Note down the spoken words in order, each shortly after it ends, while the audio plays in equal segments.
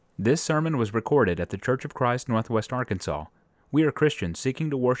This sermon was recorded at the Church of Christ, Northwest Arkansas. We are Christians seeking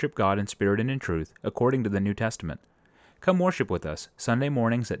to worship God in spirit and in truth, according to the New Testament. Come worship with us Sunday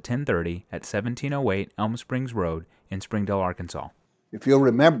mornings at 10:30 at 1708 Elm Springs Road in Springdale, Arkansas. If you'll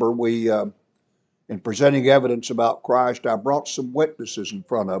remember, in presenting evidence about Christ, I brought some witnesses in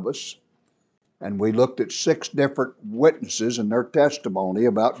front of us, and we looked at 6 different witnesses and their testimony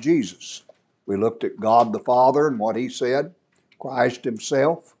about Jesus. We looked at God the Father and what He said, Christ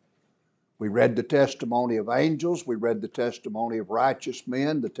Himself. We read the testimony of angels. We read the testimony of righteous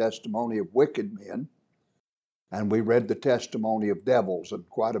men, the testimony of wicked men, and we read the testimony of devils, and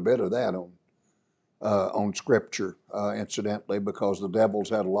quite a bit of that on Scripture, incidentally, because the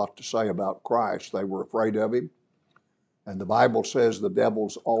devils had a lot to say about Christ. They were afraid of Him. And the Bible says the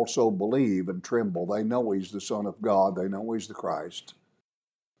devils also believe and tremble. They know He's the Son of God. They know He's the Christ.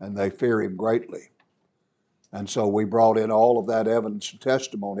 And they fear Him greatly. And so we brought in all of that evidence and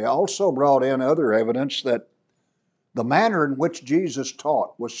testimony. I also brought in other evidence that the manner in which Jesus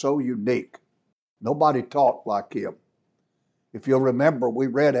taught was so unique. Nobody taught like Him. If you'll remember, we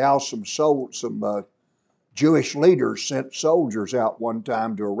read how some Jewish leaders sent soldiers out one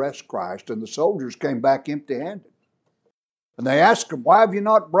time to arrest Christ, and the soldiers came back empty-handed. And they asked Him, "Why have you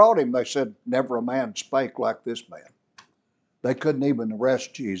not brought Him?" They said, "Never a man spake like this man." They couldn't even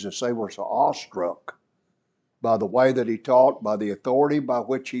arrest Jesus. They were so awestruck by the way that He taught, by the authority by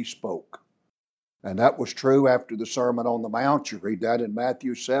which He spoke. And that was true after the Sermon on the Mount. You read that in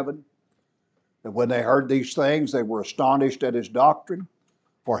Matthew 7. And when they heard these things, they were astonished at His doctrine,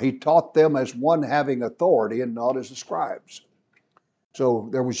 for He taught them as one having authority and not as the scribes. So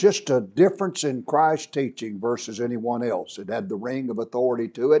there was just a difference in Christ's teaching versus anyone else. It had the ring of authority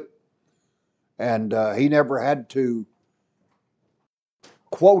to it, and He never had to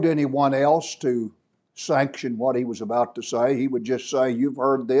quote anyone else to sanction what He was about to say. He would just say, "You've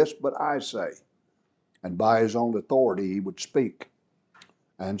heard this, but I say." And by His own authority, He would speak.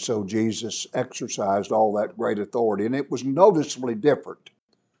 And so Jesus exercised all that great authority, and it was noticeably different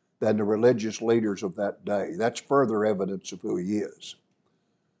than the religious leaders of that day. That's further evidence of who He is.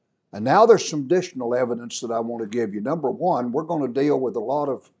 And now there's some additional evidence that I want to give you. Number one, we're going to deal with a lot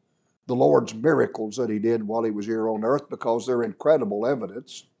of the Lord's miracles that He did while He was here on earth, because they're incredible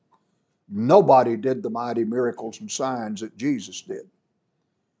evidence. Nobody did the mighty miracles and signs that Jesus did.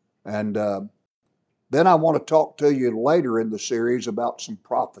 And then I want to talk to you later in the series about some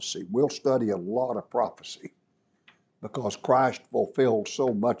prophecy. We'll study a lot of prophecy because Christ fulfilled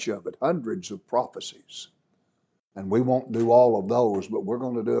so much of it, hundreds of prophecies. And we won't do all of those, but we're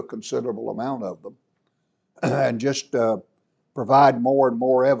going to do a considerable amount of them and just provide more and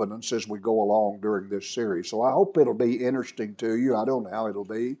more evidence as we go along during this series. So I hope it'll be interesting to you. I don't know how it'll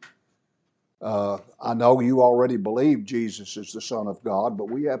be. I know you already believe Jesus is the Son of God, but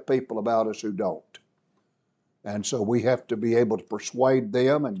we have people about us who don't. And so we have to be able to persuade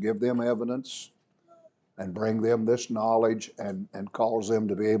them and give them evidence and bring them this knowledge and cause them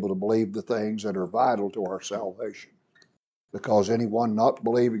to be able to believe the things that are vital to our salvation. Because anyone not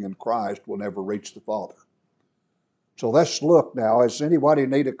believing in Christ will never reach the Father. So let's look now. Does anybody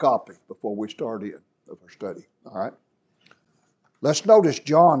need a copy before we start in of our study? All right. Let's notice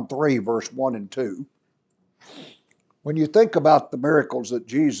John 3, verse 1 and 2. When you think about the miracles that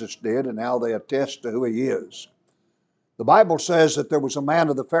Jesus did and how they attest to who He is, the Bible says that there was a man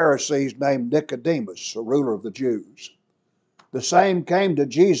of the Pharisees named Nicodemus, a ruler of the Jews. The same came to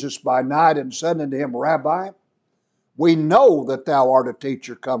Jesus by night and said unto Him, "Rabbi, we know that thou art a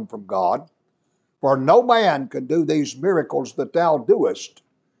teacher come from God, for no man can do these miracles that thou doest,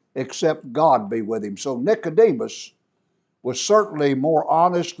 except God be with him." So Nicodemus was certainly more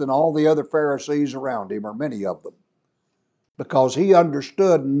honest than all the other Pharisees around him, or many of them, because he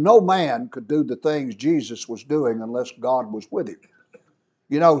understood no man could do the things Jesus was doing unless God was with him.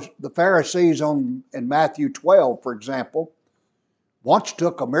 You know, the Pharisees in Matthew 12, for example, once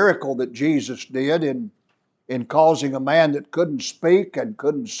took a miracle that Jesus did in causing a man that couldn't speak and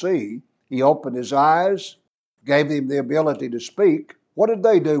couldn't see. He opened his eyes, gave him the ability to speak. What did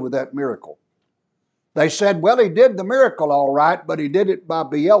they do with that miracle? They said, "Well, he did the miracle all right, but he did it by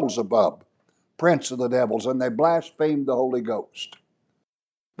Beelzebub, prince of the devils," and they blasphemed the Holy Ghost.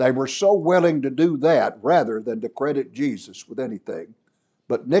 They were so willing to do that rather than to credit Jesus with anything.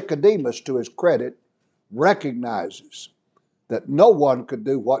 But Nicodemus, to his credit, recognizes that no one could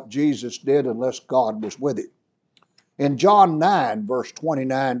do what Jesus did unless God was with him. In John 9, verse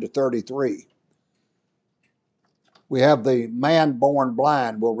 29 to 33, we have the man born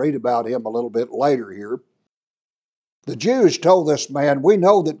blind. We'll read about him a little bit later here. The Jews told this man, "We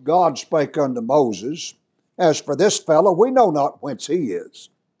know that God spake unto Moses. As for this fellow, we know not whence he is."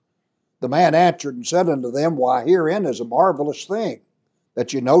 The man answered and said unto them, Why, herein is a marvelous thing,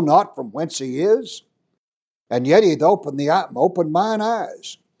 that ye know not from whence he is, and yet he hath opened mine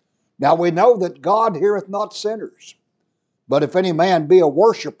eyes. Now we know that God heareth not sinners, but if any man be a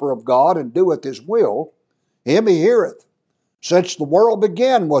worshipper of God, and doeth his will, him he heareth. Since the world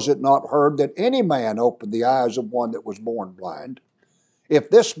began, was it not heard that any man opened the eyes of one that was born blind? If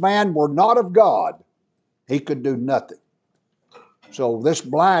this man were not of God, he could do nothing. So this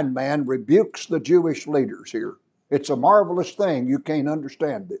blind man rebukes the Jewish leaders here. It's a marvelous thing. You can't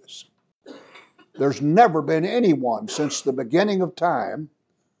understand this. There's never been anyone since the beginning of time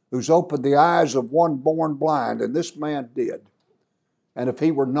who's opened the eyes of one born blind, and this man did. And if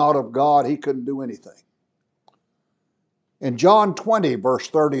he were not of God, he couldn't do anything. In John 20, verse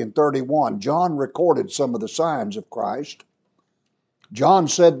 30 and 31, John recorded some of the signs of Christ. John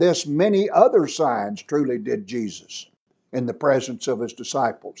said this, Many other signs truly did Jesus in the presence of his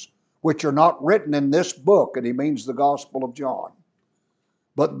disciples, which are not written in this book, and he means the Gospel of John.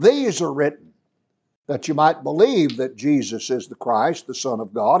 But these are written that you might believe that Jesus is the Christ, the Son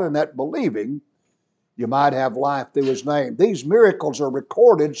of God, and that believing you might have life through his name. These miracles are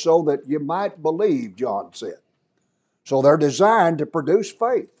recorded so that you might believe, John said. So they're designed to produce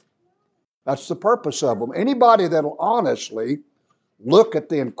faith. That's the purpose of them. Anybody that'll honestly look at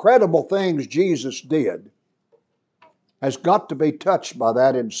the incredible things Jesus did has got to be touched by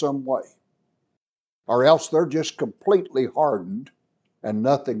that in some way, or else they're just completely hardened and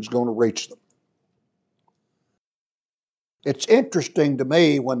nothing's going to reach them. It's interesting to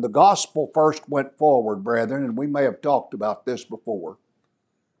me when the gospel first went forward, brethren, and we may have talked about this before,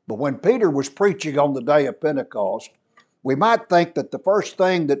 but when Peter was preaching on the day of Pentecost, we might think that the first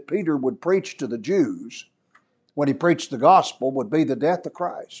thing that Peter would preach to the Jews when he preached the gospel would be the death of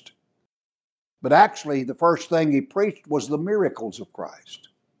Christ. But actually, the first thing he preached was the miracles of Christ,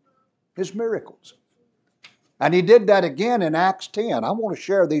 his miracles. And he did that again in Acts 10. I want to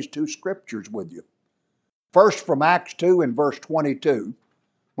share these two scriptures with you. First, from Acts 2 in verse 22,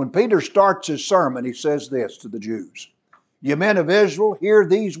 when Peter starts his sermon, he says this to the Jews, Ye men of Israel, hear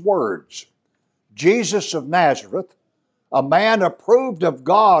these words, Jesus of Nazareth, a man approved of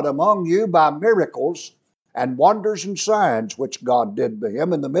God among you by miracles and wonders and signs which God did by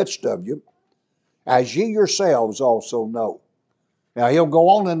him in the midst of you, as ye yourselves also know. Now he'll go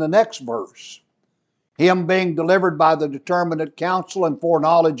on in the next verse. Him being delivered by the determinate counsel and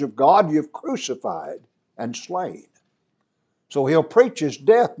foreknowledge of God, you've crucified and slain. So he'll preach his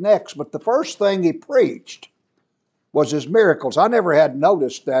death next, but the first thing he preached was his miracles. I never had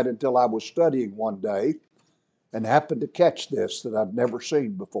noticed that until I was studying one day and happened to catch this that I'd never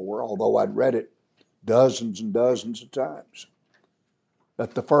seen before, although I'd read it dozens and dozens of times.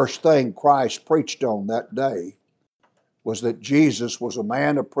 That the first thing Christ preached on that day was that Jesus was a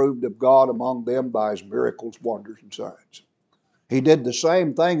man approved of God among them by his miracles, wonders, and signs. He did the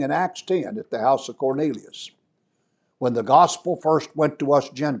same thing in Acts 10 at the house of Cornelius. When the gospel first went to us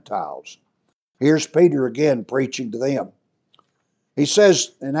Gentiles, here's Peter again preaching to them. He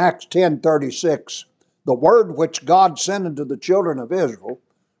says in Acts 10:36, the word which God sent unto the children of Israel,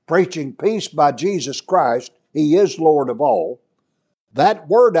 preaching peace by Jesus Christ, he is Lord of all. That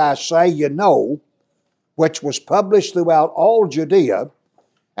word I say you know, which was published throughout all Judea,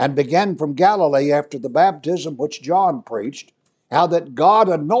 and began from Galilee after the baptism which John preached, how that God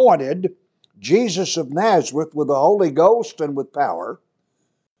anointed Jesus of Nazareth with the Holy Ghost and with power,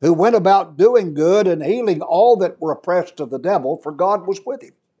 who went about doing good and healing all that were oppressed of the devil, for God was with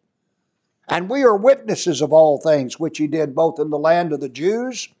him. And we are witnesses of all things which he did both in the land of the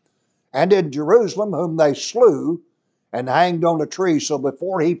Jews and in Jerusalem, whom they slew and hanged on a tree. So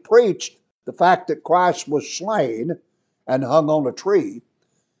before he preached the fact that Christ was slain and hung on a tree,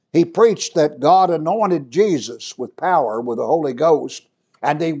 he preached that God anointed Jesus with power, with the Holy Ghost,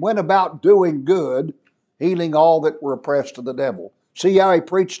 and he went about doing good, healing all that were oppressed of the devil. See how he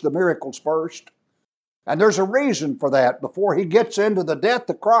preached the miracles first? And there's a reason for that. Before he gets into the death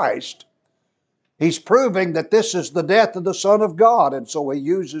of Christ, he's proving that this is the death of the Son of God, and so he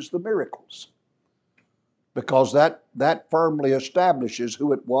uses the miracles. Because that firmly establishes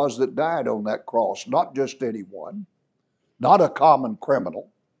who it was that died on that cross. Not just anyone, not a common criminal,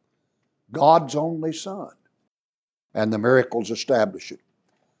 God's only Son. And the miracles establish it.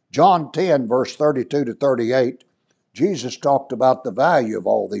 John 10, verse 32 to 38, Jesus talked about the value of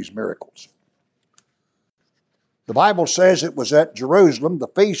all these miracles. The Bible says it was at Jerusalem, the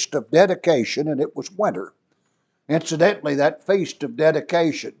Feast of Dedication, and it was winter. Incidentally, that Feast of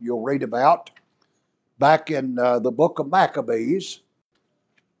Dedication you'll read about back in the book of Maccabees.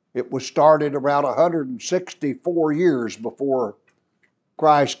 It was started around 164 years before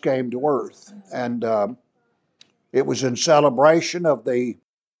Christ came to earth. And it was in celebration of the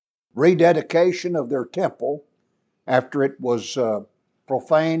rededication of their temple after it was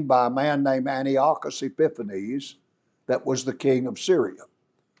profaned by a man named Antiochus Epiphanes, that was the king of Syria.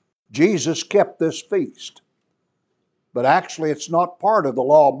 Jesus kept this feast. But actually, it's not part of the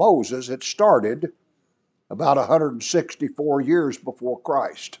law of Moses. It started about 164 years before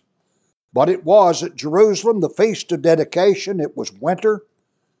Christ. But it was at Jerusalem, the Feast of Dedication. It was winter,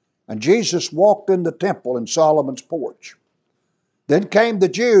 and Jesus walked in the temple in Solomon's porch. Then came the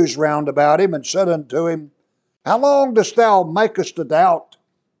Jews round about him and said unto him, How long dost thou make us to doubt?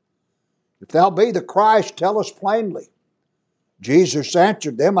 If thou be the Christ, tell us plainly. Jesus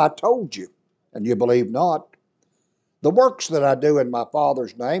answered them, I told you, and you believe not. The works that I do in my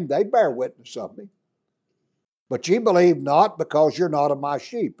Father's name, they bear witness of me. But ye believe not, because you're not of my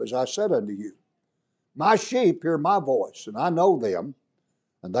sheep, as I said unto you. My sheep hear my voice, and I know them,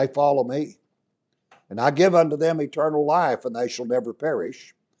 and they follow me. And I give unto them eternal life, and they shall never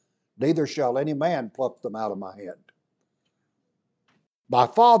perish, neither shall any man pluck them out of my hand. My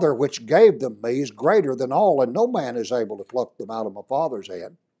Father which gave them me is greater than all, and no man is able to pluck them out of my Father's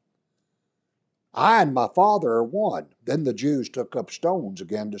hand. I and my Father are one. Then the Jews took up stones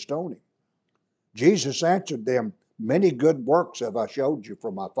again to stone him. Jesus answered them, Many good works have I showed you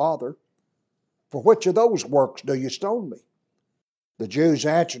from my Father. For which of those works do you stone me? The Jews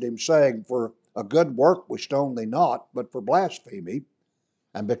answered him, saying, For a good work we stone thee not, but for blasphemy,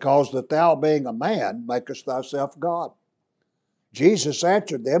 and because that thou, being a man, makest thyself God. Jesus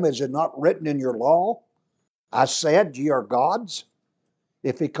answered them, Is it not written in your law, I said, ye are gods?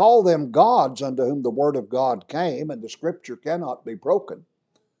 If he call them gods unto whom the word of God came, and the scripture cannot be broken,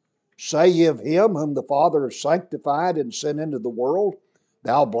 say ye of him whom the Father has sanctified and sent into the world,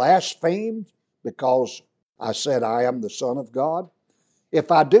 Thou blaspheme, because I said I am the Son of God?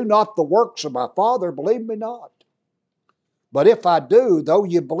 If I do not the works of my Father, believe me not. But if I do, though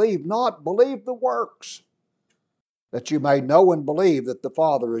ye believe not, believe the works, that you may know and believe that the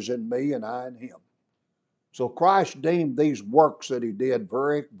Father is in me and I in him. So Christ deemed these works that he did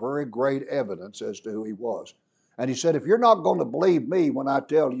very, very great evidence as to who he was. And he said, if you're not going to believe me when I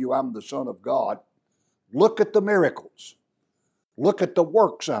tell you I'm the Son of God, look at the miracles. Look at the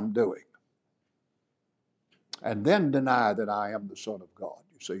works I'm doing. And then deny that I am the Son of God.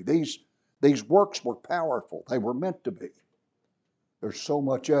 You see, these works were powerful. They were meant to be. There's so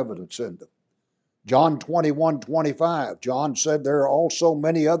much evidence in them. John 21:25, John said, there are also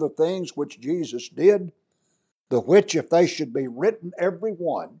many other things which Jesus did, the which if they should be written every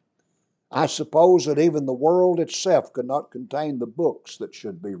one, I suppose that even the world itself could not contain the books that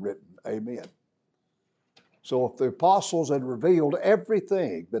should be written. Amen. So if the apostles had revealed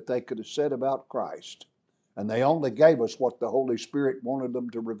everything that they could have said about Christ, and they only gave us what the Holy Spirit wanted them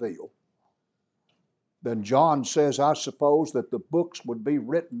to reveal, then John says, I suppose that the books would be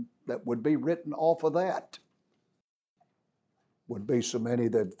written off of that. Would be so many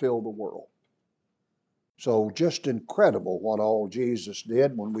that fill the world. So just incredible what all Jesus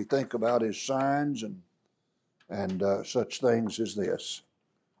did when we think about his signs and such things as this.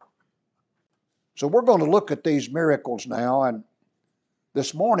 So we're going to look at these miracles now, and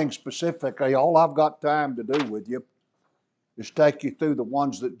this morning specifically, all I've got time to do with you is take you through the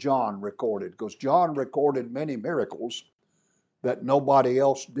ones that John recorded, because John recorded many miracles that nobody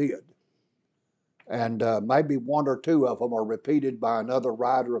else did. And maybe one or two of them are repeated by another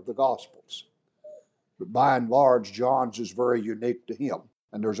writer of the Gospels. But by and large, John's is very unique to him.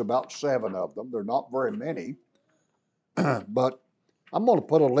 And there's about 7 of them. They're not very many. But I'm going to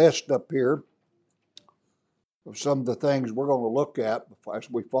put a list up here of some of the things we're going to look at as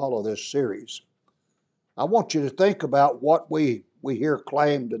we follow this series. I want you to think about what we hear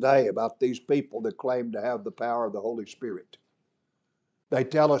claimed today about these people that claim to have the power of the Holy Spirit. They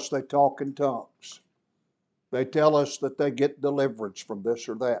tell us they talk in tongues. They tell us that they get deliverance from this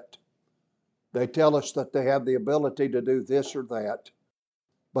or that. They tell us that they have the ability to do this or that,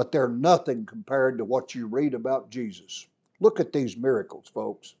 but they're nothing compared to what you read about Jesus. Look at these miracles,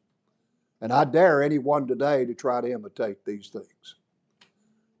 folks. And I dare anyone today to try to imitate these things.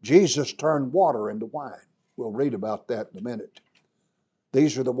 Jesus turned water into wine. We'll read about that in a minute.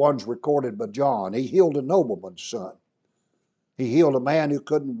 These are the ones recorded by John. He healed a nobleman's son. He healed a man who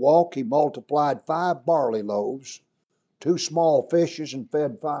couldn't walk. He multiplied 5 barley loaves, 2 small fishes, and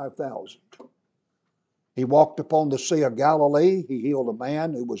fed 5,000. He walked upon the Sea of Galilee. He healed a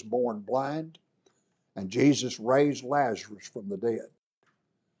man who was born blind. And Jesus raised Lazarus from the dead.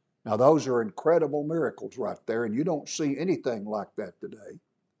 Now those are incredible miracles right there, and you don't see anything like that today.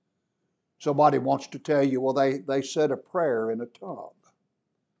 Somebody wants to tell you, well, they said a prayer in a tongue.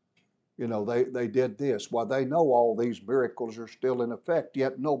 They did this. Well, they know all these miracles are still in effect,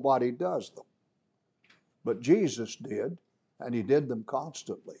 yet nobody does them. But Jesus did, and he did them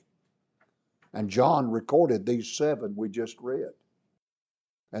constantly. And John recorded these 7 we just read.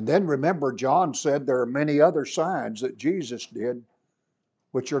 And then remember, John said there are many other signs that Jesus did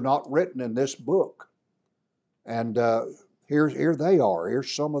which are not written in this book. And here they are.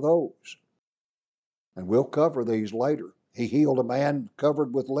 Here's some of those. And we'll cover these later. He healed a man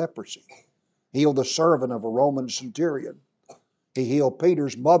covered with leprosy. Healed the servant of a Roman centurion. He healed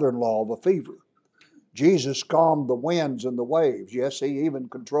Peter's mother-in-law of a fever. Jesus calmed the winds and the waves. Yes, he even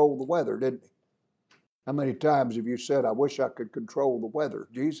controlled the weather, didn't he? How many times have you said, I wish I could control the weather?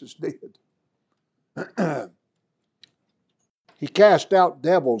 Jesus did. He cast out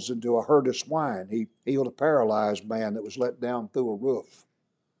devils into a herd of swine. He healed a paralyzed man that was let down through a roof.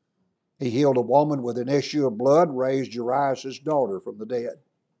 He healed a woman with an issue of blood, raised Jairus' daughter from the dead.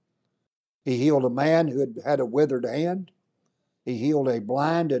 He healed a man who had had a withered hand. He healed a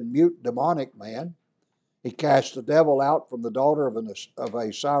blind and mute demonic man. He cast the devil out from the daughter of a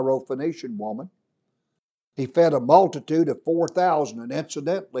Syrophoenician woman. He fed a multitude of 4,000, and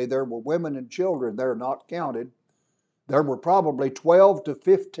incidentally, there were women and children there not counted. There were probably 12 to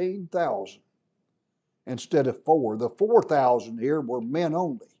 15,000 instead of 4. The 4,000 here were men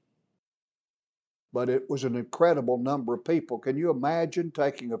only. But it was an incredible number of people. Can you imagine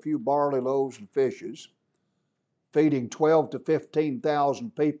taking a few barley loaves and fishes, feeding 12 to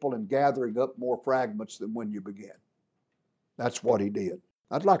 15,000 people and gathering up more fragments than when you began? That's what he did.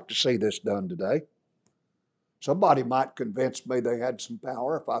 I'd like to see this done today. Somebody might convince me they had some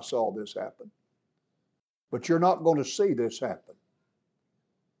power if I saw this happen. But you're not going to see this happen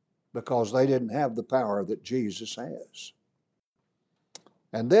because they didn't have the power that Jesus has.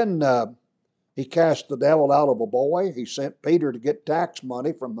 And then he cast the devil out of a boy. He sent Peter to get tax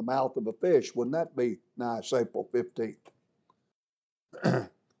money from the mouth of a fish. Wouldn't that be nice, April 15th?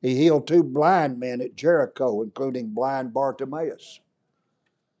 He healed 2 blind men at Jericho, including blind Bartimaeus.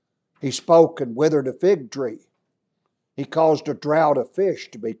 He spoke and withered a fig tree. He caused a drought of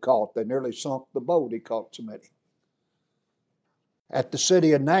fish to be caught. They nearly sunk the boat. He caught so many. At the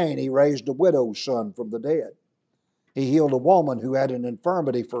city of Nain, he raised a widow's son from the dead. He healed a woman who had an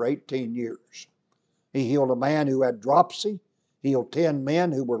infirmity for 18 years. He healed a man who had dropsy, healed 10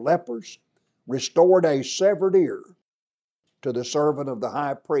 men who were lepers, restored a severed ear to the servant of the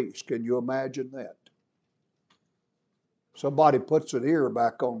high priest. Can you imagine that? Somebody puts an ear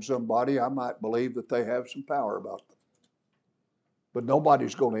back on somebody, I might believe that they have some power about them. But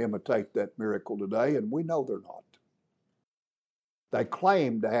nobody's going to imitate that miracle today, and we know they're not. They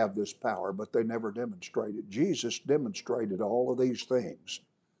claim to have this power, but they never demonstrated. Jesus demonstrated all of these things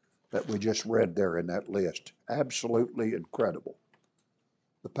that we just read there in that list. Absolutely incredible,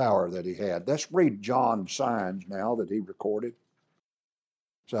 the power that he had. Let's read John's signs now that he recorded.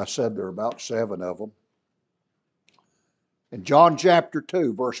 As I said, there are about 7 of them. In John chapter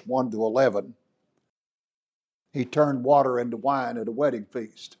 2, verse 1 to 11, he turned water into wine at a wedding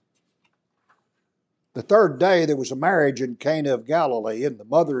feast. The 3rd day there was a marriage in Cana of Galilee, and the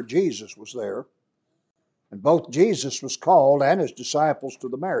mother of Jesus was there. And both Jesus was called and his disciples to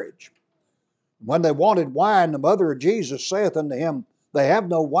the marriage. When they wanted wine, the mother of Jesus saith unto him, They have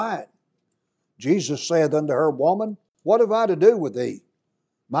no wine. Jesus saith unto her, Woman, what have I to do with thee?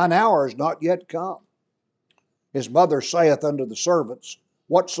 Mine hour is not yet come. His mother saith unto the servants,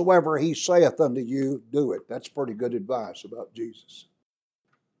 Whatsoever he saith unto you, do it. That's pretty good advice about Jesus.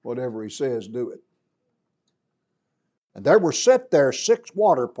 Whatever he says, do it. And there were set there 6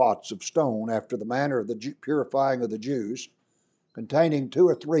 water pots of stone after the manner of the purifying of the Jews, containing 2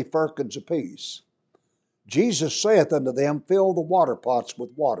 or 3 firkins apiece. Jesus saith unto them, Fill the water pots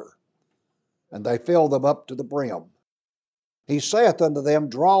with water. And they filled them up to the brim. He saith unto them,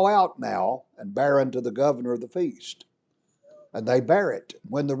 Draw out now, and bear unto the governor of the feast. And they bare it.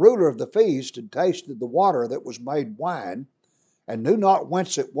 When the ruler of the feast had tasted the water that was made wine, and knew not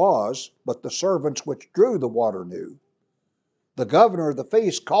whence it was, but the servants which drew the water knew, the governor of the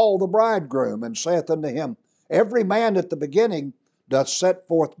feast called the bridegroom, and saith unto him, Every man at the beginning doth set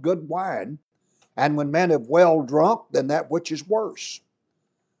forth good wine, and when men have well drunk, then that which is worse.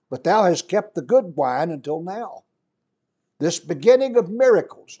 But thou hast kept the good wine until now. This beginning of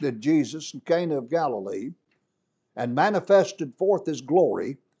miracles did Jesus in Cana of Galilee, and manifested forth his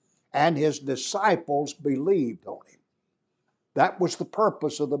glory, and his disciples believed on him. That was the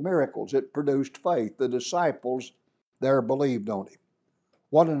purpose of the miracles. It produced faith. The disciples there believed on him.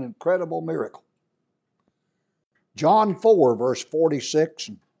 What an incredible miracle. John 4, verse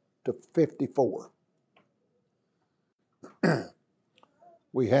 46 to 54.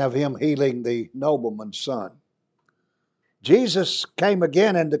 We have him healing the nobleman's son. Jesus came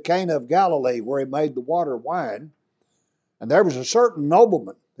again into Cana of Galilee, where he made the water wine. And there was a certain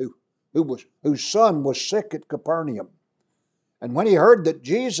nobleman whose son was sick at Capernaum. And when he heard that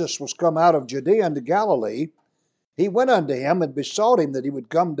Jesus was come out of Judea into Galilee, he went unto him and besought him that he would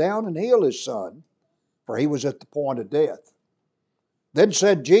come down and heal his son, for he was at the point of death. Then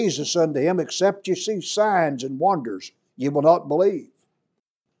said Jesus unto him, Except ye see signs and wonders, ye will not believe.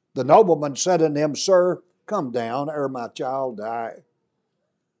 The nobleman said unto him, Sir, come down, ere my child die.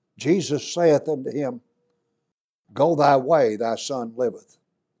 Jesus saith unto him, Go thy way, thy son liveth.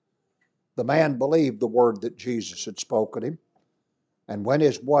 The man believed the word that Jesus had spoken him, and went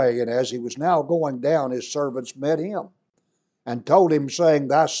his way. And as he was now going down, his servants met him, and told him, saying,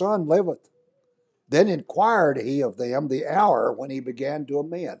 Thy son liveth. Then inquired he of them the hour when he began to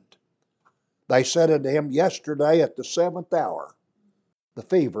amend. They said unto him, Yesterday at the 7th hour the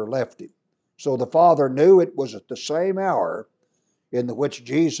fever left him. So the father knew it was at the same hour in the which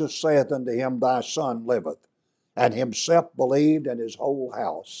Jesus saith unto him, Thy son liveth. And himself believed, and his whole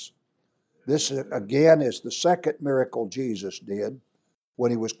house. This again is the second miracle Jesus did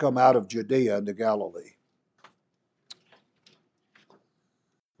when he was come out of Judea into Galilee.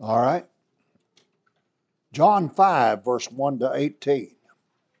 All right. John 5, verse 1 to 18.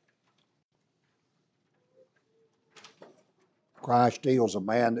 Christ heals a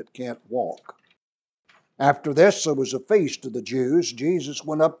man that can't walk. After this, there was a feast of the Jews. Jesus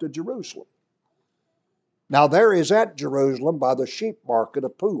went up to Jerusalem. Now there is at Jerusalem by the sheep market a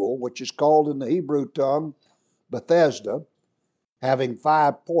pool, which is called in the Hebrew tongue Bethesda, having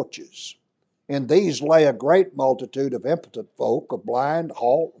 5 porches. In these lay a great multitude of impotent folk, of blind,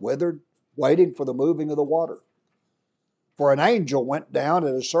 halt, withered, waiting for the moving of the water. For an angel went down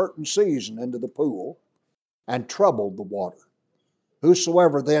at a certain season into the pool, and troubled the water.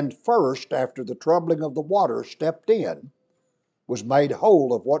 Whosoever then first, after the troubling of the water, stepped in, was made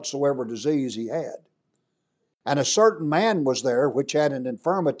whole of whatsoever disease he had. And a certain man was there which had an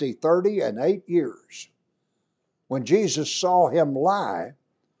infirmity 38 years. When Jesus saw him lie,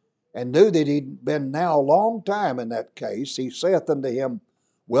 and knew that he'd been now a long time in that case, he saith unto him,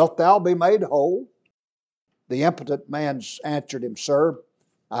 Wilt thou be made whole? The impotent man answered him, Sir,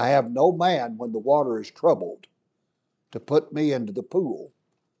 I have no man when the water is troubled to put me into the pool.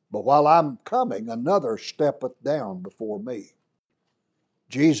 But while I'm coming, another steppeth down before me.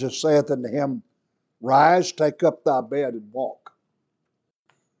 Jesus saith unto him, Rise, take up thy bed, and walk.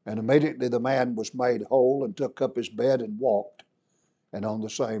 And immediately the man was made whole, and took up his bed and walked. And on the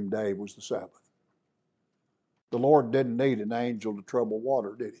same day was the Sabbath. The Lord didn't need an angel to trouble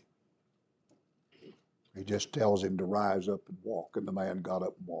water, did he? He just tells him to rise up and walk, and the man got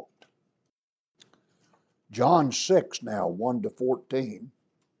up and walked. John 6 now, 1 to 14.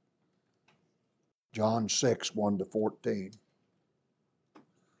 John 6, 1 to 14.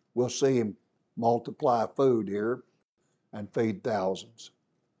 We'll see him multiply food here and feed thousands.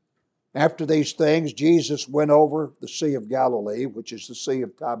 After these things, Jesus went over the Sea of Galilee, which is the Sea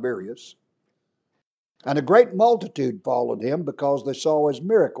of Tiberias. And a great multitude followed him, because they saw his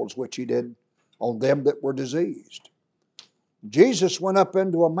miracles which he did on them that were diseased. Jesus went up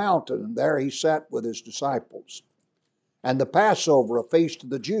into a mountain, and there he sat with his disciples. And the Passover, a feast of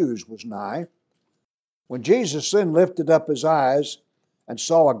the Jews, was nigh. When Jesus then lifted up his eyes, and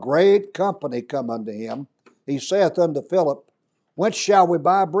saw a great company come unto him, he saith unto Philip, Whence shall we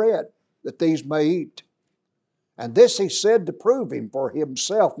buy bread, that these may eat? And this he said to prove him, for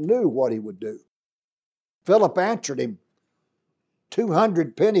himself knew what he would do. Philip answered him,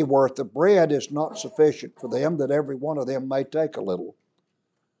 200 pennyworth of bread is not sufficient for them, that every one of them may take a little.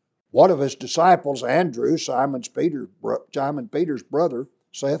 One of his disciples, Andrew, Simon Peter's brother,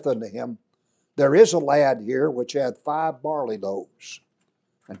 saith unto him, There is a lad here which hath 5 barley loaves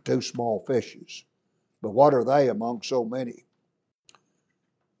and 2 small fishes. But what are they among so many?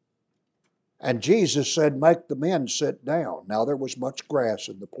 And Jesus said, Make the men sit down. Now there was much grass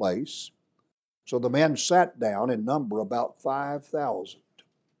in the place. So the men sat down, in number about 5,000.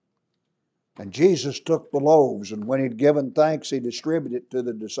 And Jesus took the loaves, and when he'd given thanks, he distributed to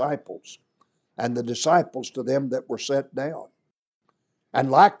the disciples, and the disciples to them that were set down.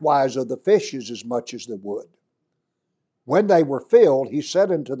 And likewise of the fishes as much as they would. When they were filled, he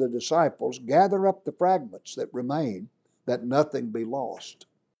said unto the disciples, Gather up the fragments that remain, that nothing be lost.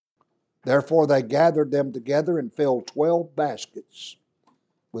 Therefore they gathered them together, and filled 12 baskets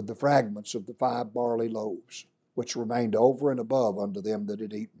with the fragments of the 5 barley loaves, which remained over and above unto them that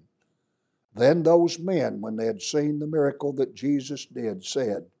had eaten. Then those men, when they had seen the miracle that Jesus did,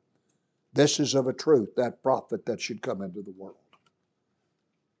 said, This is of a truth that prophet that should come into the world.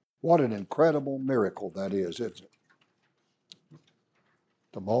 What an incredible miracle that is, isn't it?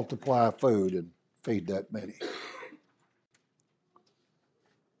 To multiply food and feed that many.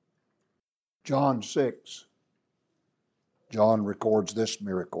 John 6, John records this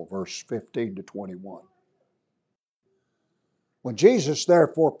miracle, verse 15 to 21. When Jesus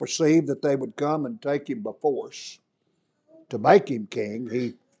therefore perceived that they would come and take him by force to make him king,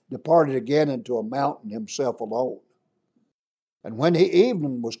 he departed again into a mountain himself alone. And when the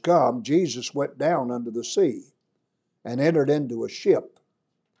evening was come, Jesus went down unto the sea and entered into a ship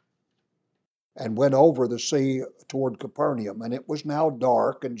and went over the sea toward Capernaum. And it was now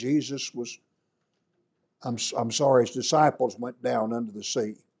dark, and his disciples went down unto the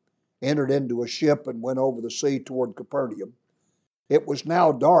sea, entered into a ship and went over the sea toward Capernaum. It was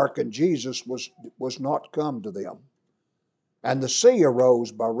now dark, and Jesus was not come to them. And the sea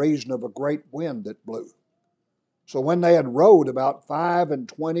arose by reason of a great wind that blew. So when they had rowed about 25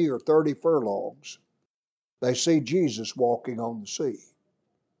 or 30 furlongs, they see Jesus walking on the sea,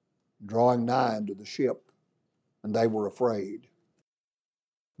 drawing nigh unto the ship, and they were afraid.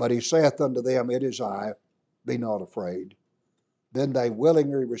 But he saith unto them, It is I, be not afraid. Then they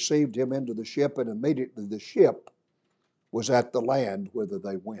willingly received him into the ship, and immediately the ship was at the land whither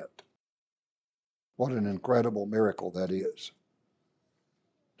they went. What an incredible miracle that is.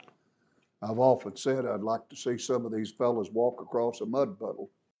 I've often said I'd like to see some of these fellows walk across a mud puddle.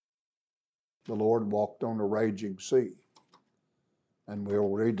 The Lord walked on a raging sea. And we'll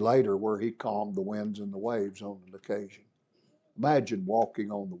read later where he calmed the winds and the waves on an occasion. Imagine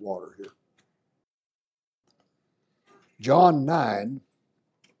walking on the water here. John 9,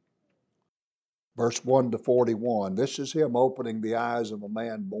 verse 1 to 41. This is him opening the eyes of a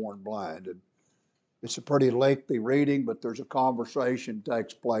man born blind. And it's a pretty lengthy reading, but there's a conversation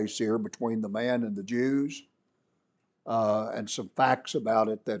takes place here between the man and the Jews, and some facts about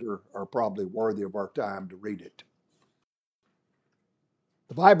it that are probably worthy of our time to read it.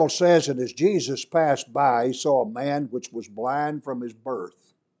 The Bible says, And as Jesus passed by, he saw a man which was blind from his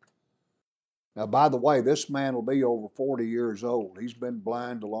birth. Now, by the way, this man will be over 40 years old. He's been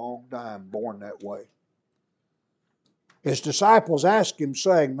blind a long time, born that way. His disciples asked him,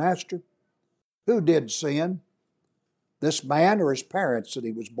 saying, Master, who did sin, this man or his parents, that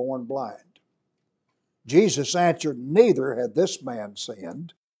he was born blind? Jesus answered, Neither had this man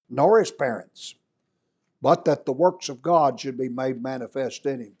sinned, nor his parents, but that the works of God should be made manifest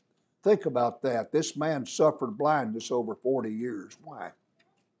in him. Think about that. This man suffered blindness over 40 years. Why?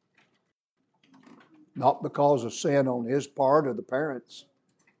 Not because of sin on his part or the parents,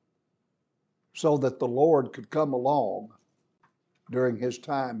 so that the Lord could come along during his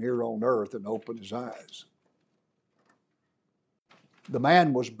time here on earth and open his eyes. The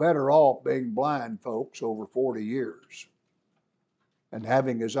man was better off being blind, folks, over 40 years and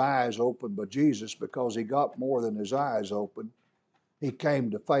having his eyes opened by Jesus, because he got more than his eyes open. He came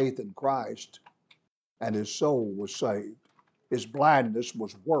to faith in Christ and his soul was saved. His blindness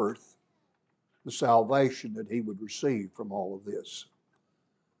was worth the salvation that he would receive from all of this.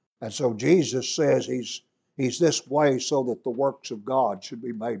 And so Jesus says he's this way so that the works of God should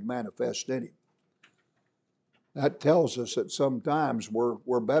be made manifest in him. That tells us that sometimes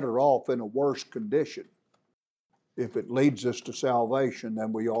we're better off in a worse condition if it leads us to salvation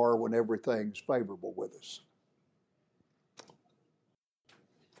than we are when everything's favorable with us.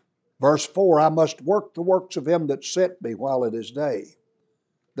 Verse 4, I must work the works of him that sent me while it is day.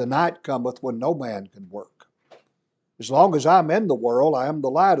 The night cometh when no man can work. As long as I'm in the world, I am the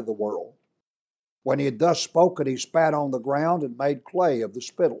light of the world. When he had thus spoken, he spat on the ground and made clay of the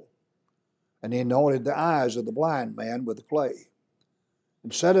spittle. And he anointed the eyes of the blind man with the clay,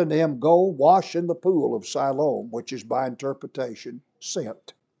 and said unto him, Go, wash in the pool of Siloam, which is by interpretation,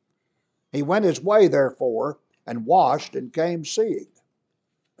 sent. He went his way, therefore, and washed, and came seeing.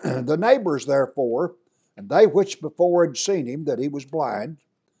 The neighbors, therefore, and they which before had seen him, that he was blind,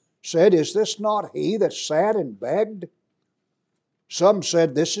 said, Is this not he that sat and begged? Some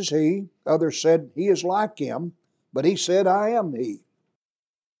said, This is he. Others said, He is like him. But he said, I am he.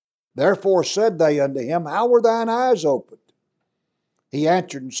 Therefore said they unto him, How were thine eyes opened? He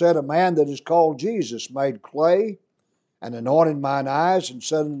answered and said, A man that is called Jesus made clay, and anointed mine eyes, and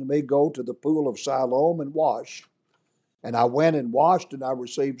said unto me, Go to the pool of Siloam and wash. And I went and washed, and I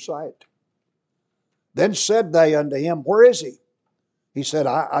received sight. Then said they unto him, Where is he? He said,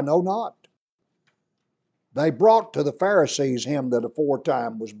 I know not. They brought to the Pharisees him that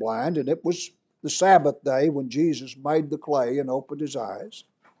aforetime was blind, and it was the Sabbath day when Jesus made the clay and opened his eyes.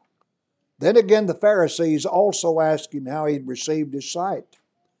 Then again the Pharisees also asked him how he had received his sight.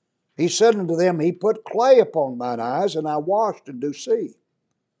 He said unto them, He put clay upon mine eyes, and I washed and do see.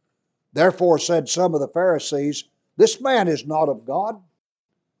 Therefore said some of the Pharisees, This man is not of God,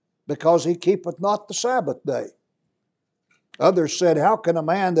 because he keepeth not the Sabbath day. Others said, How can a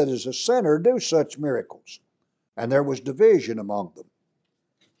man that is a sinner do such miracles? And there was division among them.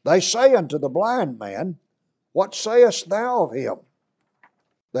 They say unto the blind man, What sayest thou of him,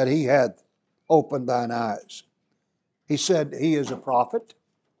 that he hath opened thine eyes? He said, He is a prophet.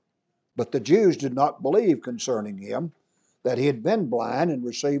 But the Jews did not believe concerning him, that he had been blind and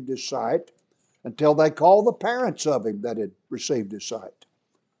received his sight, until they called the parents of him that had received his sight.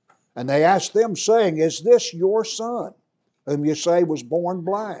 And they asked them, saying, Is this your son, whom you say was born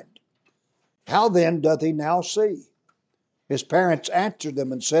blind? How then doth he now see? His parents answered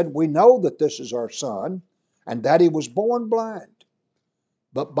them and said, We know that this is our son, and that he was born blind.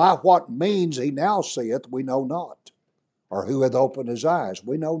 But by what means he now seeth, we know not. Or who hath opened his eyes,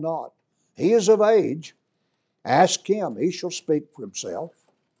 we know not. He is of age. Ask him, he shall speak for himself.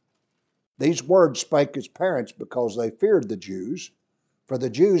 These words spake his parents because they feared the Jews. For the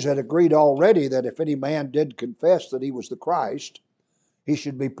Jews had agreed already that if any man did confess that he was the Christ, he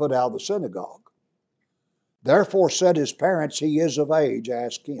should be put out of the synagogue. Therefore said his parents, He is of age,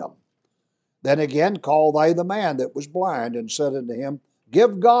 ask him. Then again called they the man that was blind, and said unto him,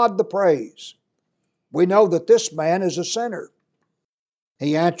 Give God the praise. We know that this man is a sinner.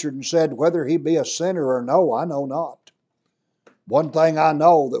 He answered and said, Whether he be a sinner or no, I know not. One thing I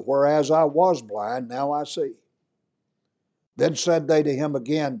know, that whereas I was blind, now I see. Then said they to him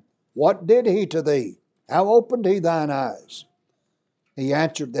again, What did he to thee? How opened he thine eyes? He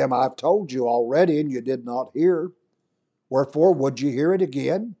answered them, I've told you already, and you did not hear. Wherefore would ye hear it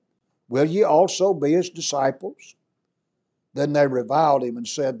again? Will ye also be his disciples? Then they reviled him and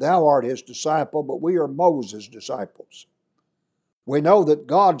said, Thou art his disciple, but we are Moses' disciples. We know that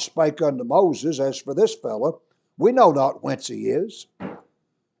God spake unto Moses, As for this fellow, we know not whence he is.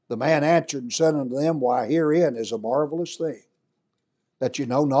 The man answered and said unto them, Why, herein is a marvelous thing, that you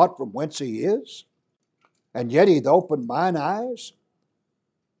know not from whence he is, and yet he hath opened mine eyes.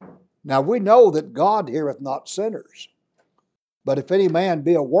 Now we know that God heareth not sinners, but if any man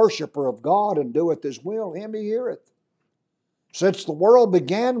be a worshipper of God and doeth his will, him he heareth. Since the world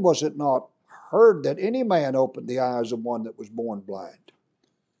began, was it not heard that any man opened the eyes of one that was born blind?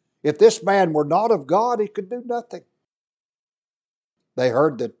 If this man were not of God, he could do nothing. They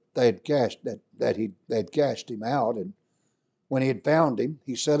heard that they had cast him out, and when he had found him,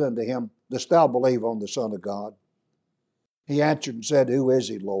 he said unto him, Dost thou believe on the Son of God? He answered and said, Who is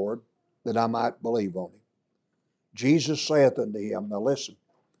he, Lord, that I might believe on him? Jesus saith unto him, Now listen,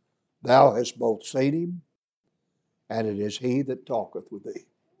 thou hast both seen him, and it is he that talketh with thee.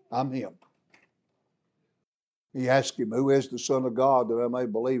 I'm him. He asked him, Who is the Son of God, that I may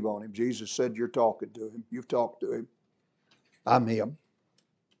believe on him? Jesus said, You're talking to him. You've talked to him. I'm him.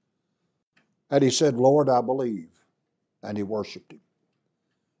 And he said, Lord, I believe. And he worshiped him.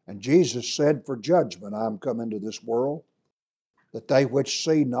 And Jesus said, For judgment I am come into this world, that they which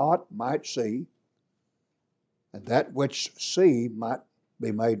see not might see, and that which see might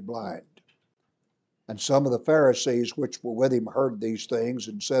be made blind. And some of the Pharisees which were with him heard these things,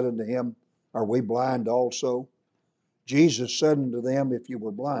 and said unto him, Are we blind also? Jesus said unto them, If you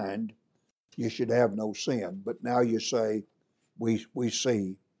were blind, you should have no sin. But now you say, We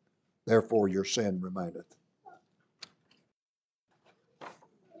see, therefore your sin remaineth.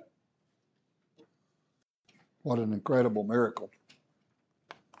 What an incredible miracle.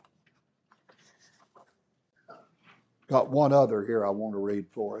 Got one other here I want to read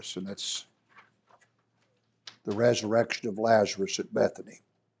for us, and that's the resurrection of Lazarus at Bethany.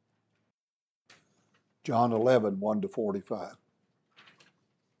 John 11, 1-45.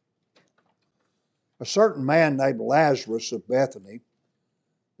 A certain man named Lazarus of Bethany,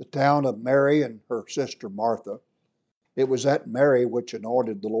 the town of Mary and her sister Martha. It was that Mary which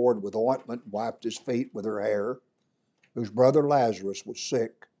anointed the Lord with ointment and wiped his feet with her hair, whose brother Lazarus was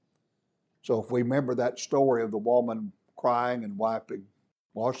sick. So if we remember that story of the woman crying and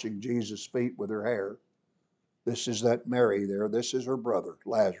washing Jesus' feet with her hair, this is that Mary there. This is her brother,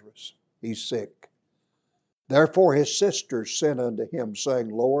 Lazarus. He's sick. Therefore his sisters sent unto him, saying,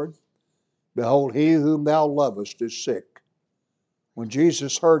 Lord, behold, he whom thou lovest is sick. When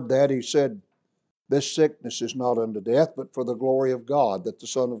Jesus heard that, he said, This sickness is not unto death, but for the glory of God, that the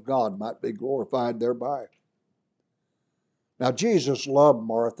Son of God might be glorified thereby. Now Jesus loved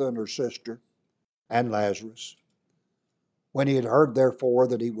Martha and her sister and Lazarus. When he had heard therefore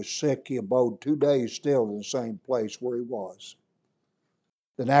that he was sick, he abode 2 days still in the same place where he was.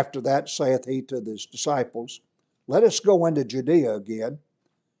 Then after that saith he to his disciples, Let us go into Judea again.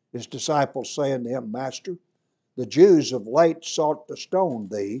 His disciples say unto him, Master, the Jews of late sought to stone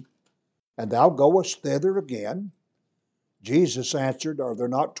thee, and thou goest thither again? Jesus answered, Are there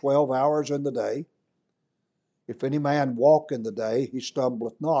not 12 hours in the day? If any man walk in the day, he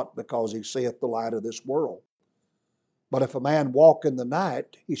stumbleth not, because he seeth the light of this world. But if a man walk in the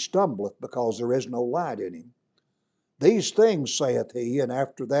night, he stumbleth, because there is no light in him. These things saith he, and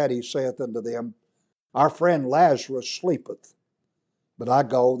after that he saith unto them, Our friend Lazarus sleepeth, but I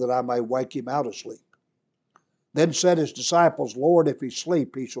go that I may wake him out of sleep. Then said his disciples, Lord, if he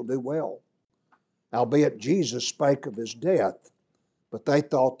sleep, he shall do well. Albeit Jesus spake of his death, but they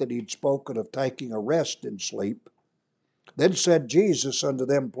thought that he had spoken of taking a rest in sleep. Then said Jesus unto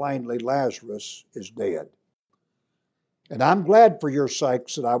them plainly, Lazarus is dead. And I'm glad for your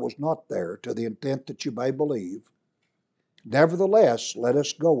sakes that I was not there, to the intent that you may believe. Nevertheless, let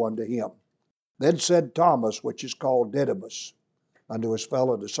us go unto him. Then said Thomas, which is called Didymus, unto his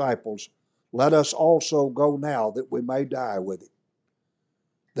fellow disciples, Let us also go now, that we may die with him.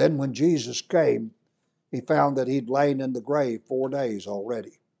 Then when Jesus came, he found that he'd lain in the grave 4 days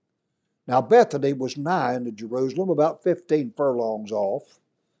already. Now Bethany was nigh unto Jerusalem, about 15 furlongs off,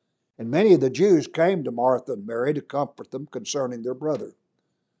 and many of the Jews came to Martha and Mary to comfort them concerning their brother.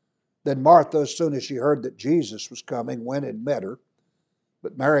 Then Martha, as soon as she heard that Jesus was coming, went and met her,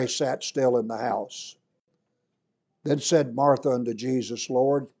 but Mary sat still in the house. Then said Martha unto Jesus,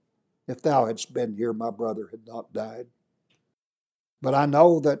 Lord, if thou hadst been here, my brother had not died. But I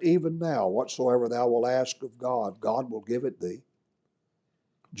know that even now, whatsoever thou wilt ask of God, God will give it thee.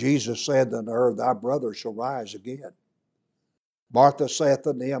 Jesus said unto her, Thy brother shall rise again. Martha saith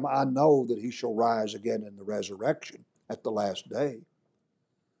unto him, I know that he shall rise again in the resurrection at the last day.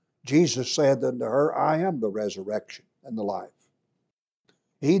 Jesus said unto her, I am the resurrection and the life.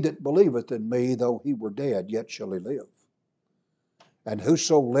 He that believeth in me, though he were dead, yet shall he live. And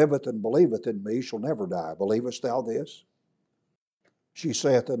whoso liveth and believeth in me shall never die. Believest thou this? She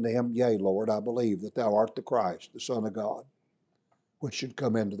saith unto him, Yea, Lord, I believe that thou art the Christ, the Son of God, which should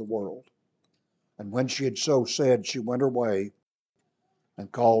come into the world. And when she had so said, she went her way,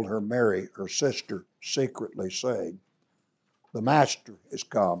 and called her Mary, her sister, secretly, saying, The Master is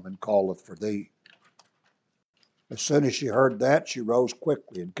come, and calleth for thee. As soon as she heard that, she rose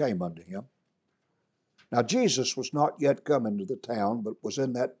quickly, and came unto him. Now Jesus was not yet come into the town, but was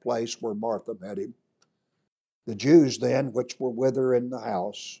in that place where Martha met him. The Jews then, which were with her in the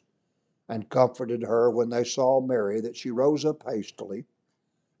house, and comforted her when they saw Mary, that she rose up hastily,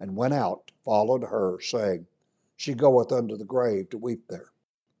 and went out, followed her, saying, She goeth unto the grave to weep there.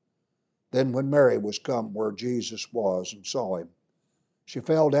 Then when Mary was come where Jesus was, and saw him, she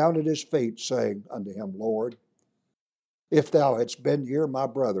fell down at his feet, saying unto him, Lord, if thou hadst been here, my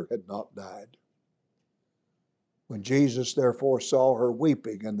brother had not died. When Jesus therefore saw her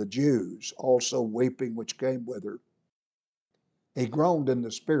weeping, and the Jews also weeping which came with her, he groaned in the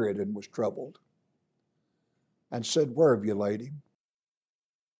spirit and was troubled, and said, Where have you laid him?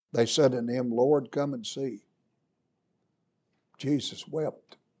 They said unto him, Lord, come and see. Jesus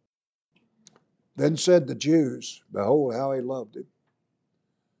wept. Then said the Jews, Behold how he loved him.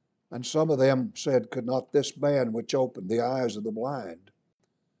 And some of them said, Could not this man which opened the eyes of the blind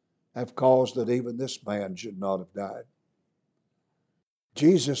have caused that even this man should not have died?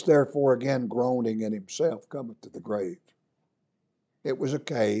 Jesus therefore, again groaning in himself, cometh to the grave. It was a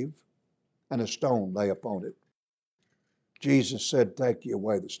cave, and a stone lay upon it. Jesus said, Take ye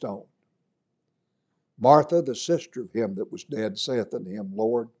away the stone. Martha, the sister of him that was dead, saith unto him,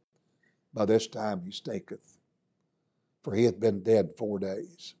 Lord, by this time he stinketh, for he hath been dead 4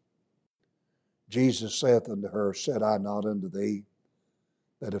 days. Jesus saith unto her, Said I not unto thee,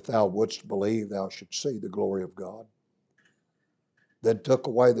 that if thou wouldst believe, thou shouldst see the glory of God? Then they took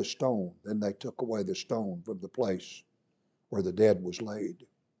away the stone from the place where the dead was laid.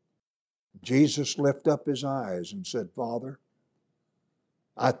 Jesus lifted up his eyes and said, Father,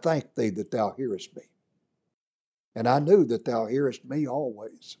 I thank thee that thou hearest me. And I knew that thou hearest me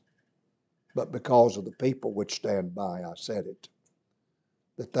always. But because of the people which stand by, I said it,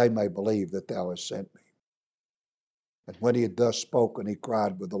 that they may believe that thou hast sent me. And when he had thus spoken, he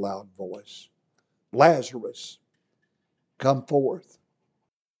cried with a loud voice, Lazarus, come forth.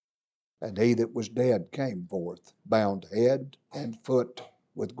 And he that was dead came forth, bound head and foot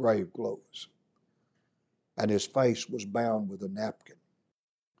with grave clothes, and his face was bound with a napkin.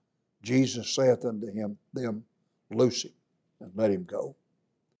 Jesus saith unto them, Loose him, and let him go.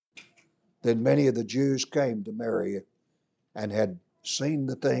 Then many of the Jews came to Mary, and had seen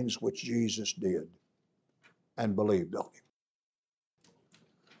the things which Jesus did, and believed on him.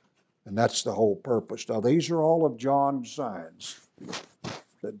 And that's the whole purpose. Now, these are all of John's signs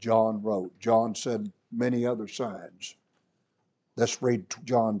that John wrote. John said many other signs Let's read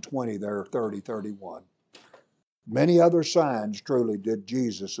John 20 there, 30, 31. Many other signs truly did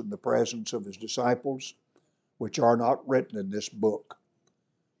Jesus in the presence of his disciples, which are not written in this book.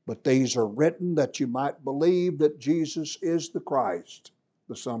 But these are written that you might believe that Jesus is the Christ,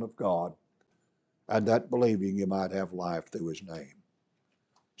 the Son of God, and that believing you might have life through his name.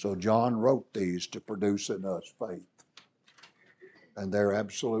 So John wrote these to produce in us faith. And they're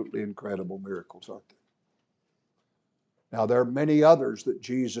absolutely incredible miracles, aren't they? Now, there are many others that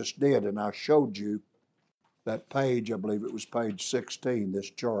Jesus did, and I showed you that page, I believe it was page 16, this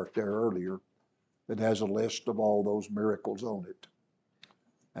chart there earlier, that has a list of all those miracles on it.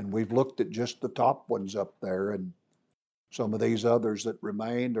 And we've looked at just the top ones up there, and some of these others that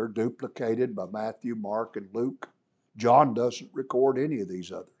remained are duplicated by Matthew, Mark, and Luke. John doesn't record any of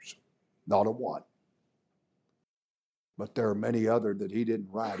these others, not a one. But there are many others that he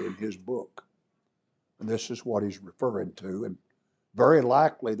didn't write in his book. And this is what he's referring to. And very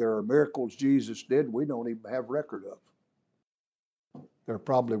likely there are miracles Jesus did we don't even have record of. There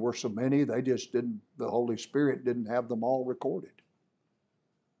probably were so many, they just didn't, the Holy Spirit didn't have them all recorded.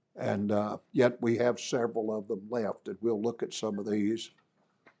 And yet we have several of them left, and we'll look at some of these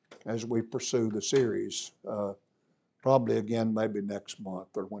as we pursue the series, probably again maybe next month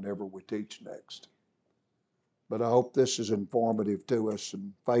or whenever we teach next. But I hope this is informative to us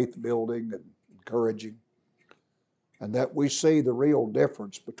and faith building and encouraging, and that we see the real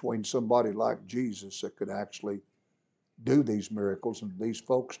difference between somebody like Jesus that could actually do these miracles and these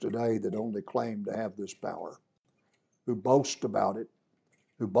folks today that only claim to have this power, who boast about it,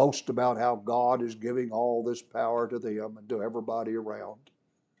 who boast about how God is giving all this power to them and to everybody around,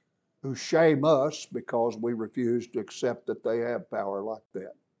 who shame us because we refuse to accept that they have power like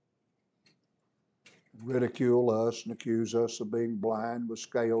that, ridicule us and accuse us of being blind with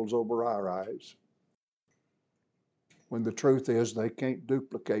scales over our eyes, when the truth is they can't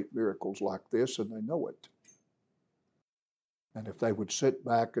duplicate miracles like this, and they know it. And if they would sit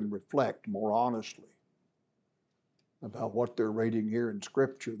back and reflect more honestly about what they're reading here in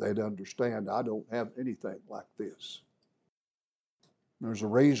Scripture, they'd understand, I don't have anything like this. There's a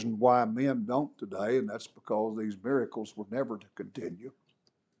reason why men don't today, and that's because these miracles were never to continue.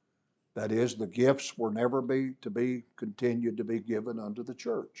 That is, the gifts were never to be continued to be given unto the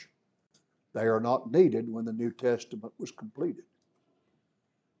church. They are not needed when the New Testament was completed.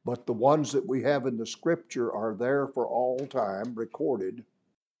 But the ones that we have in the Scripture are there for all time, recorded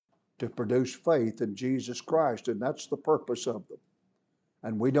to produce faith in Jesus Christ, and that's the purpose of them.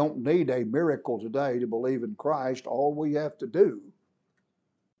 And we don't need a miracle today to believe in Christ. All we have to do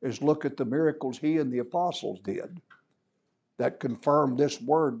is look at the miracles he and the apostles did that confirm this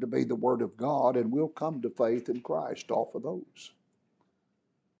word to be the word of God, and we'll come to faith in Christ off of those.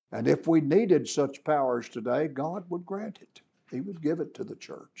 And if we needed such powers today, God would grant it. He would give it to the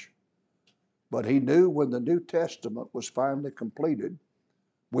church. But he knew when the New Testament was finally completed,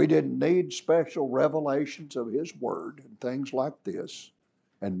 we didn't need special revelations of his word and things like this,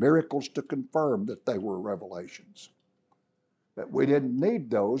 and miracles to confirm that they were revelations. That we didn't need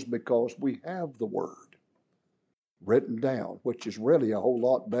those because we have the word written down, which is really a whole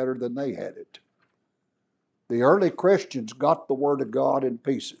lot better than they had it. The early Christians got the word of God in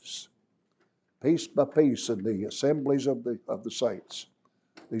pieces, piece by piece, in the assemblies of the saints.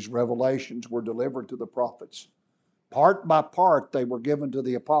 These revelations were delivered to the prophets. Part by part, they were given to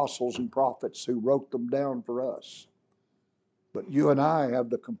the apostles and prophets who wrote them down for us. But you and I have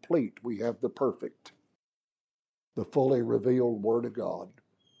the complete, we have the perfect, the fully revealed Word of God.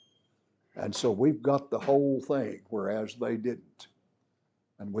 And so we've got the whole thing, whereas they didn't.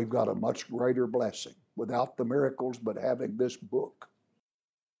 And we've got a much greater blessing without the miracles, but having this book,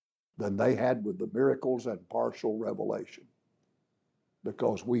 than they had with the miracles and partial revelation.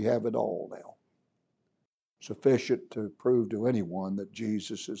 Because we have it all now, sufficient to prove to anyone that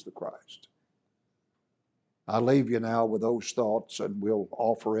Jesus is the Christ. I leave you now with those thoughts, and we'll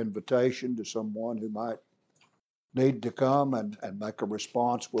offer invitation to someone who might need to come and make a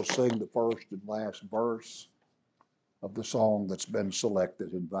response. We'll sing the first and last verse of the song that's been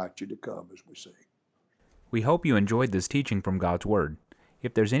selected. Invite you to come as we sing. We hope you enjoyed this teaching from God's Word.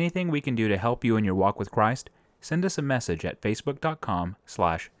 If there's anything we can do to help you in your walk with Christ, send us a message at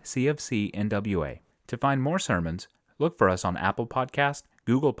facebook.com/CFCNWA. To find more sermons, look for us on Apple Podcast,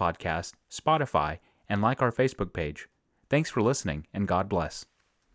 Google Podcast, Spotify, and like our Facebook page. Thanks for listening, and God bless.